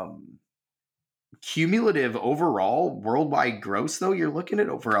 Um, Cumulative overall worldwide gross, though, you're looking at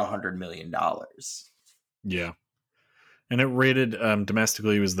over $100 million. Yeah. And it rated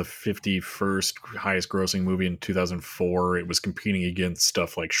domestically, it was the 51st highest grossing movie in 2004. It was competing against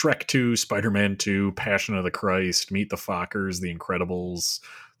stuff like Shrek 2, Spider-Man 2, Passion of the Christ, Meet the Fockers, The Incredibles,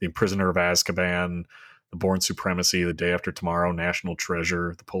 The Prisoner of Azkaban, The Bourne Supremacy, The Day After Tomorrow, National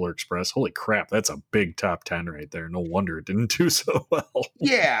Treasure, The Polar Express. Holy crap, that's a big top 10 right there. No wonder it didn't do so well.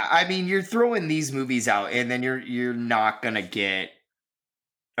 Yeah, I mean, you're throwing these movies out, and then you're not gonna get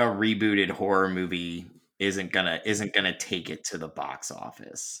a rebooted horror movie isn't gonna take it to the box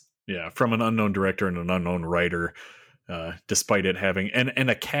office. Yeah, from an unknown director and an unknown writer, despite it having and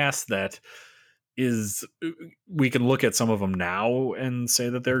a cast that is we can look at some of them now and say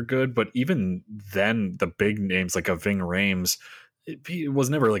that they're good, but even then, the big names like a Ving Rhames, it was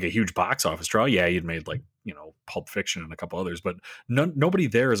never like a huge box office draw. Yeah, he'd made like Pulp Fiction and a couple others, but nobody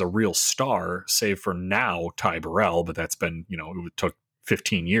there is a real star, save for now Ty Burrell. But that's been it took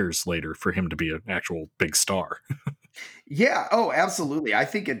 15 years later for him to be an actual big star. Yeah, oh, absolutely. I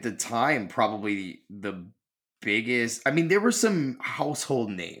think at the time, probably the biggest. I mean, there were some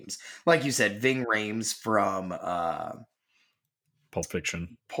household names, like you said, Ving Rhames from Pulp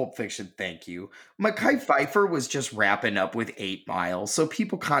Fiction. Pulp Fiction. Thank you. Mekhi Phifer was just wrapping up with 8 Mile, so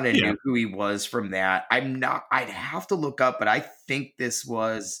people kind of Yeah, knew who he was from that. I'm not. I'd have to look up, but I think this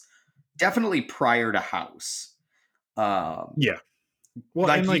was definitely prior to House. Um, yeah. Well,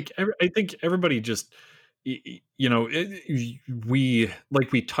 like and you, like I think everybody just we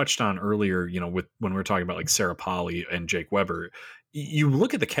touched on earlier, with when we were talking about like Sarah Polly and Jake Weber. You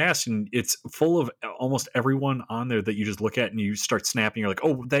look at the cast and it's full of almost everyone on there that you just look at and you start snapping. You're like,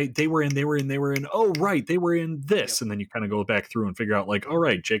 oh, they were in, they were in, they were in. Oh, right, they were in yep. this, and then you kind of go back through and figure out like, all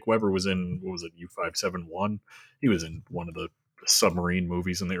right, Jake Weber was in what was it, U-571? He was in one of the submarine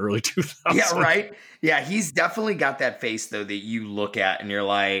movies in the early 2000s. Yeah, right. Yeah, he's definitely got that face though that you look at and you're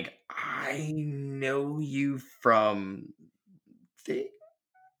like, I know you from things.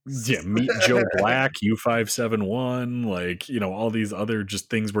 Yeah, Meet Joe Black, U-571, like, all these other just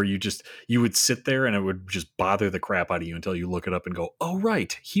things where you would sit there and it would just bother the crap out of you until you look it up and go, oh,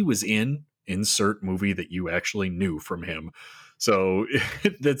 right, he was in insert movie that you actually knew from him. So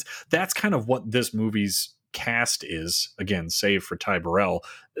that's kind of what this movie's cast is. Again, save for Ty Burrell.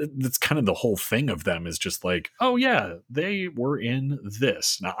 That's kind of the whole thing of them is just like, oh, yeah, they were in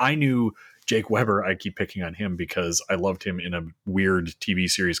this. Now, I knew Jake Weber, I keep picking on him because I loved him in a weird TV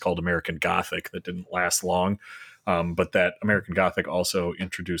series called American Gothic that didn't last long. But that American Gothic also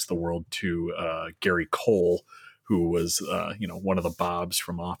introduced the world to Gary Cole, who was, one of the Bobs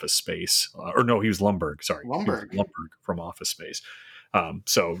from Office Space. Or no, he was Lumberg. Sorry. He was Lumberg. Lumberg from Office Space.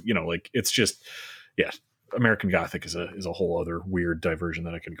 So, like, it's just, yeah. American Gothic is a whole other weird diversion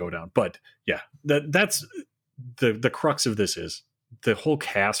that I could go down. But yeah, that's the crux of this is the whole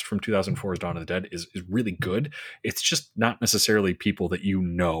cast from 2004's Dawn of the Dead is really good. It's just not necessarily people that you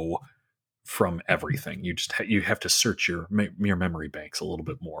know from everything. You just you have to search your memory banks a little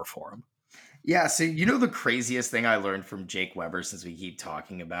bit more for them. Yeah, so you know the craziest thing I learned from Jake Weber, since we keep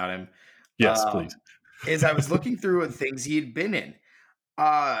talking about him, Yes, please. um, is I was looking through things he had been in.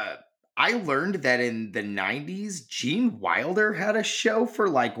 Uh, I learned that in the 90s, Gene Wilder had a show for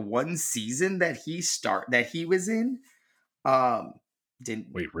like one season that he was in. Um, didn't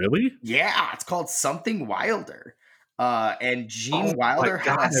Wait, really? Yeah, it's called Something Wilder. And Gene Oh my Wilder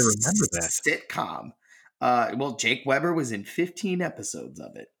had god, a I remember that. sitcom. Well, Jake Weber was in 15 episodes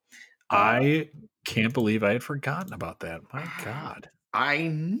of it. Uh, I can't believe I had forgotten about that. My god. I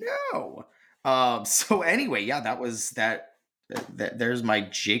know. So anyway, yeah, that was that. There's my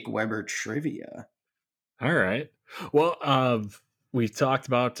Jake Weber trivia. All right. Well, we talked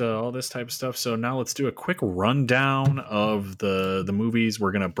about all this type of stuff. So now let's do a quick rundown of the movies.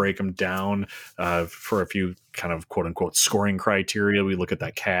 We're gonna break them down for a few kind of quote unquote scoring criteria. We look at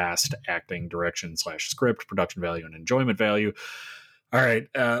that cast, acting, direction / script, production value, and enjoyment value. All right,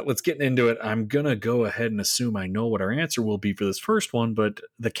 let's get into it. I'm gonna go ahead and assume I know what our answer will be for this first one, but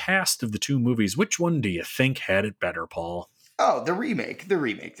the cast of the two movies, which one do you think had it better, Paul? Oh, the remake. The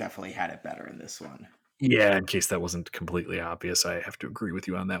remake definitely had it better in this one. Yeah, in case that wasn't completely obvious, I have to agree with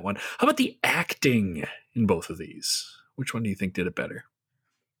you on that one. How about the acting in both of these? Which one do you think did it better?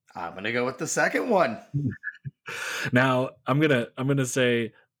 I'm gonna go with the second one. Now, I'm gonna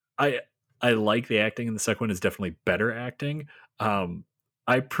say I I like the acting in the second one is definitely better acting.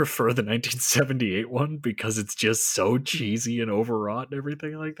 I prefer the 1978 one because it's just so cheesy and overwrought and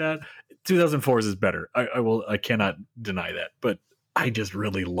everything like that. 2004's is better. I cannot deny that, but I just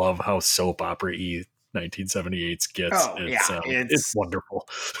really love how soap opera y 1978's gets. Oh yeah, It's wonderful.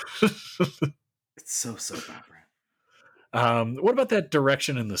 it's so soap opera. What about that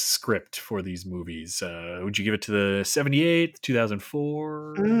direction in the script for these movies? Would you give it to the 78,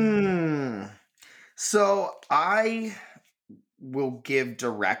 2004? Mm. So I will give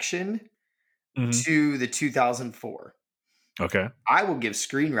direction Hmm. to the 2004. Okay. I will give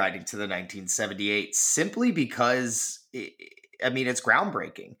screenwriting to the 1978 simply because I mean it's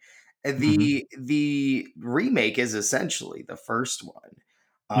groundbreaking. Hmm. The remake is essentially the first one.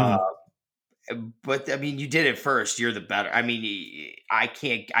 Uh, Hmm. but I mean you did it first, you're the better. I mean I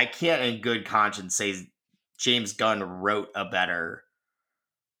can't in good conscience say James Gunn wrote a better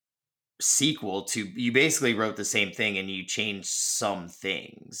sequel to. You basically wrote the same thing and you changed some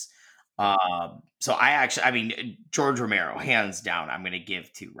things. So I mean, George Romero, hands down, I'm going to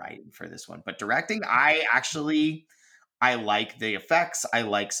give to writing for this one. But directing, I like the effects. I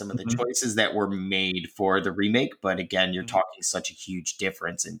like some of the Hmm. choices that were made for the remake. But again, you're Hmm. talking such a huge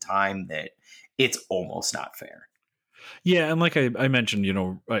difference in time that it's almost not fair. Yeah, and like I mentioned,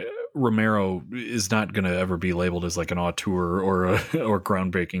 Romero is not going to ever be labeled as like an auteur or a or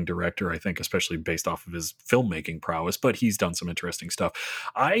groundbreaking director. I think, especially based off of his filmmaking prowess, but he's done some interesting stuff.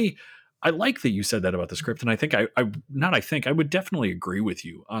 I like that you said that about the script, and I think I would definitely agree with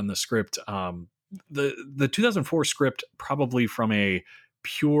you on the script. The 2004 script, probably from a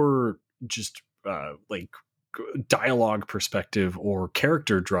pure just like dialogue perspective or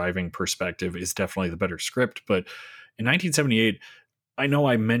character driving perspective, is definitely the better script, but in 1978, I know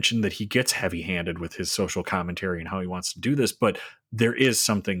I mentioned that he gets heavy handed with his social commentary and how he wants to do this, but there is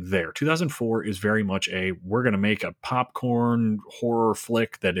something there. 2004 is very much we're going to make a popcorn horror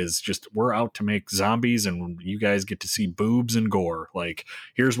flick that is just, we're out to make zombies and you guys get to see boobs and gore. Like,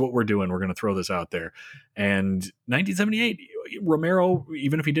 here's what we're doing. We're going to throw this out there. And 1978, Romero,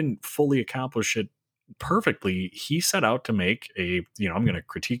 even if he didn't fully accomplish it perfectly, he set out to make I'm going to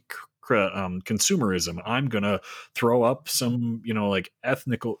critique consumerism. I'm gonna throw up some, like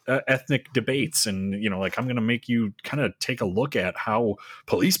ethnic debates, and like I'm gonna make you kind of take a look at how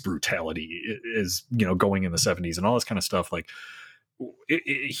police brutality is, going in the 70s and all this kind of stuff. Like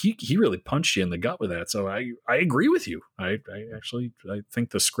he really punched you in the gut with that. So I agree with you. I think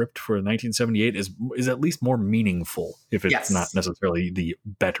the script for 1978 is at least more meaningful, if it's not Yes. necessarily the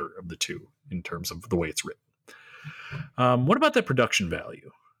better of the two in terms of the way it's written. What about the production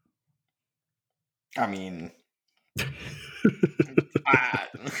value? I mean,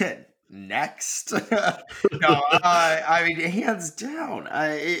 next. No, I mean, hands down.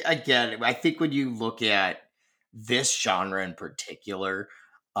 Again, I think when you look at this genre in particular,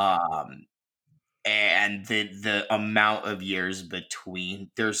 um, and the amount of years between,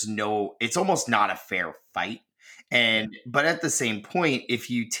 it's almost not a fair fight. Yeah. And but at the same point, if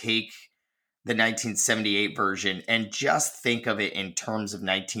you take the 1978 version and just think of it in terms of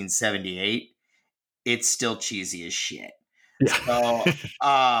 1978, it's still cheesy as shit. Yeah. So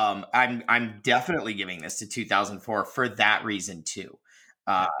I'm definitely giving this to 2004 for that reason too.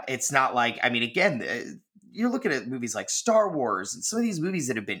 It's not like, I mean, again, you're looking at movies like Star Wars and some of these movies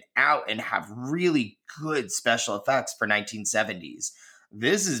that have been out and have really good special effects for 1970s.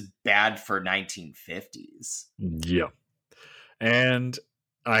 This is bad for 1950s. Yeah. And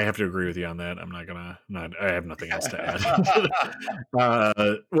I have to agree with you on that. I have nothing else to add.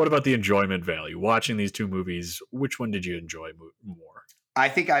 What about the enjoyment value? Watching these two movies, which one did you enjoy more? I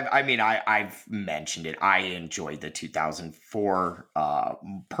think I've mentioned it. I enjoyed the 2004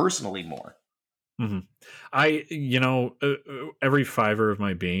 personally more. hmm every fiber of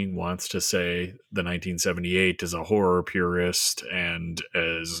my being wants to say the 1978 is a horror purist and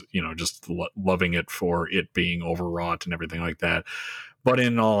as, just loving it for it being overwrought and everything like that. But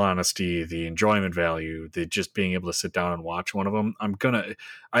in all honesty, the enjoyment value, the just being able to sit down and watch one of them,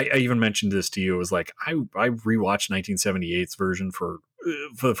 I even mentioned this to you. It was like, I rewatched 1978's version for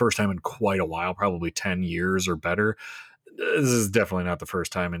the first time in quite a while, probably 10 years or better. This is definitely not the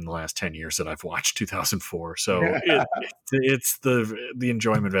first time in the last 10 years that I've watched 2004. So it's the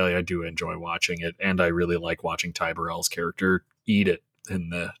enjoyment value. I do enjoy watching it. And I really like watching Ty Burrell's character eat it in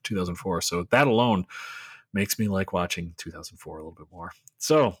the 2004. So that alone makes me like watching 2004 a little bit more.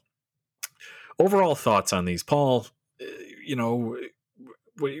 So overall thoughts on these, Paul, you know,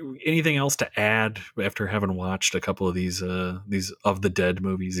 anything else to add after having watched a couple of these of the Dead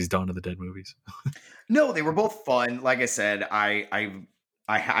movies, these Dawn of the Dead movies? No, they were both fun. Like I said, I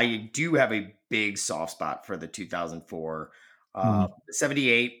do have a big soft spot for the 2004. Mhm.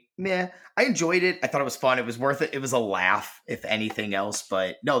 78, meh. I enjoyed it. I thought it was fun. It was worth it. It was a laugh, if anything else.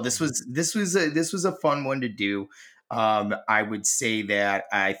 But no, this was a fun one to do. I would say that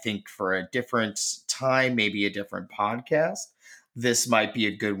I think for a different time, maybe a different podcast, this might be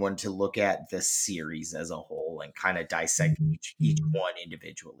a good one to look at the series as a whole and kind of dissect each one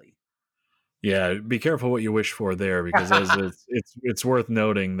individually. Yeah, be careful what you wish for there, because as it's worth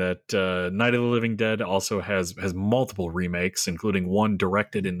noting that Night of the Living Dead also has multiple remakes, including one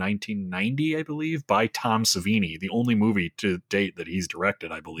directed in 1990, I believe, by Tom Savini, the only movie to date that he's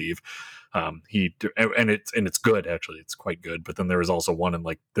directed, I believe. And it's good, actually, it's quite good. But then there was also one in,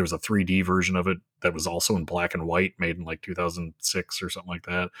 like, there was a 3D version of it that was also in black and white, made in like 2006 or something like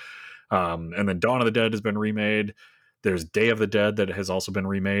that. And then Dawn of the Dead has been remade. There's Day of the Dead that has also been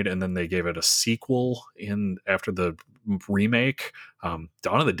remade, and then they gave it a sequel in after the remake. Dawn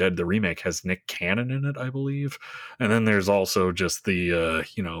of the Dead, the remake, has Nick Cannon in it, I believe. And then there's also just the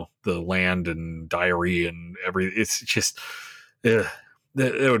land and diary and It's just it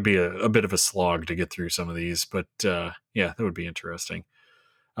would be a bit of a slog to get through some of these, but yeah, that would be interesting.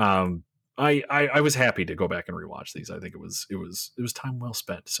 Um, I was happy to go back and rewatch these. I think it was time well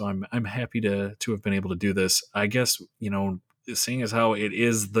spent. So I'm happy to have been able to do this. I guess, seeing as how it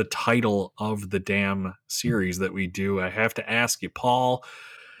is the title of the damn series that we do, I have to ask you, Paul,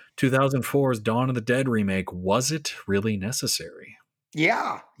 2004's Dawn of the Dead remake, was it really necessary?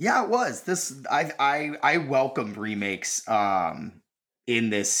 Yeah, it was. I welcomed remakes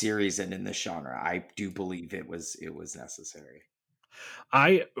in this series and in this genre. I do believe it was necessary.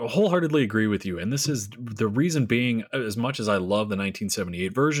 I wholeheartedly agree with you. And this is the reason being, as much as I love the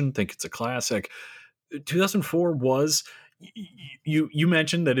 1978 version, think it's a classic, 2004 was, you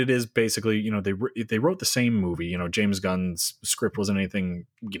mentioned that it is basically, they wrote the same movie. James Gunn's script wasn't anything,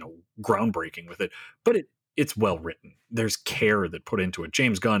 groundbreaking with it, but it's well written. There's care that put into it.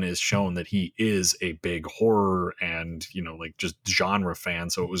 James Gunn has shown that he is a big horror and, like, just genre fan,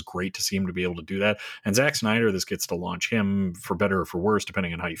 so it was great to see him to be able to do that. And Zack Snyder, this gets to launch him, for better or for worse,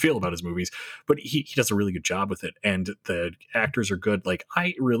 depending on how you feel about his movies, but he does a really good job with it, and the actors are good. Like,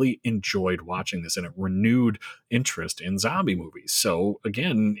 I really enjoyed watching this, and it renewed interest in zombie movies. So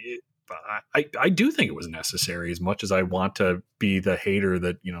again, I do think it was necessary, as much as I want to be the hater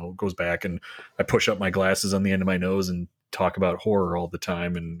that, goes back and I push up my glasses on the end of my nose and talk about horror all the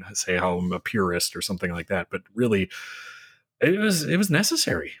time and say how I'm a purist or something like that. But really, it was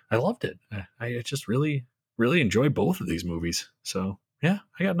necessary. I loved it. I just really, really enjoy both of these movies. So yeah,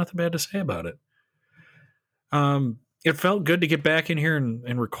 I got nothing bad to say about it. It felt good to get back in here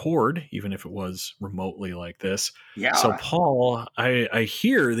and record, even if it was remotely like this. So, Yeah. Paul, I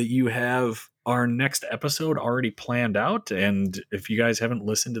hear that you have our next episode already planned out. And if you guys haven't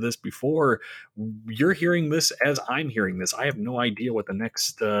listened to this before, you're hearing this as I'm hearing this. I have no idea what the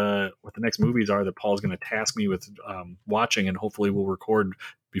next movies are that Paul's going to task me with watching, and hopefully we'll record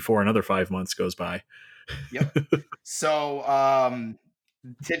before another 5 months goes by. Yep. So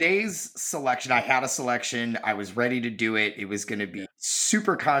today's selection, I had a selection. I was ready to do it. It was going to be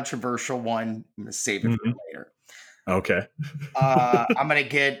super controversial one. I'm going to save it for Mhm. later. Okay. I'm going to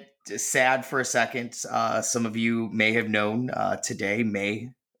get sad for a second. Some of you may have known today, May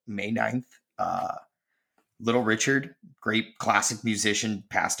 9th. Little Richard, great classic musician,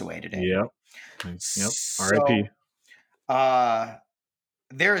 passed away today. Yep. Yep. So R.I.P.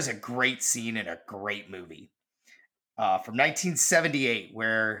 There is a great scene in a great movie from 1978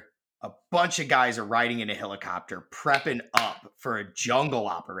 where a bunch of guys are riding in a helicopter prepping up for a jungle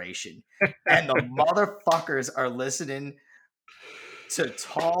operation. And the motherfuckers are listening to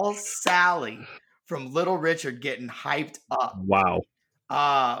Tall Sally from Little Richard getting hyped up. Wow.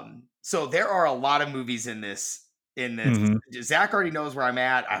 So there are a lot of movies in this. Mhm. Zach already knows where I'm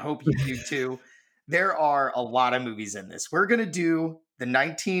at. I hope you do too. There are a lot of movies in this. We're gonna do the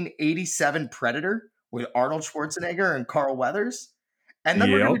 1987 Predator with Arnold Schwarzenegger and Carl Weathers, and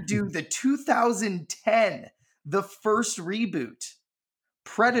then we're Yep. gonna do the 2010, the first reboot,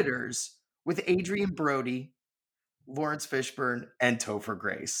 Predators with Adrian Brody, Lawrence Fishburne, and Topher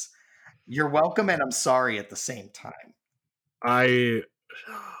Grace. You're welcome, and I'm sorry at the same time.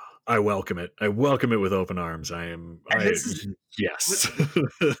 I welcome it. I welcome it with open arms. Yes.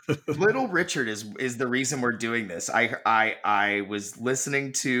 Little Richard is the reason we're doing this. I was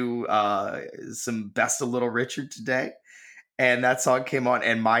listening to some Best of Little Richard today, and that song came on,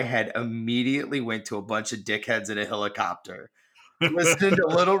 and my head immediately went to a bunch of dickheads in a helicopter listening to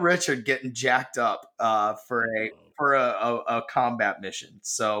Little Richard getting jacked up for a combat mission.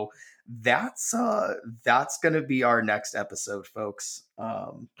 So that's going to be our next episode, folks.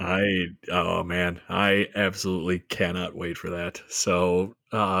 Oh man, I absolutely cannot wait for that. So,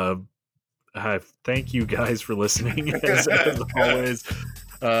 thank you guys for listening as always.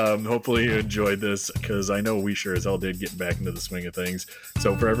 Hopefully you enjoyed this because I know we sure as hell did getting back into the swing of things.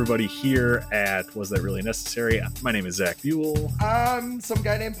 So for everybody here at Was That Really Necessary? My name is Zach Buell. I'm some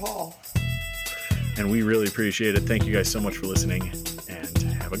guy named Paul. And we really appreciate it. Thank you guys so much for listening and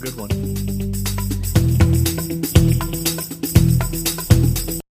have a good one.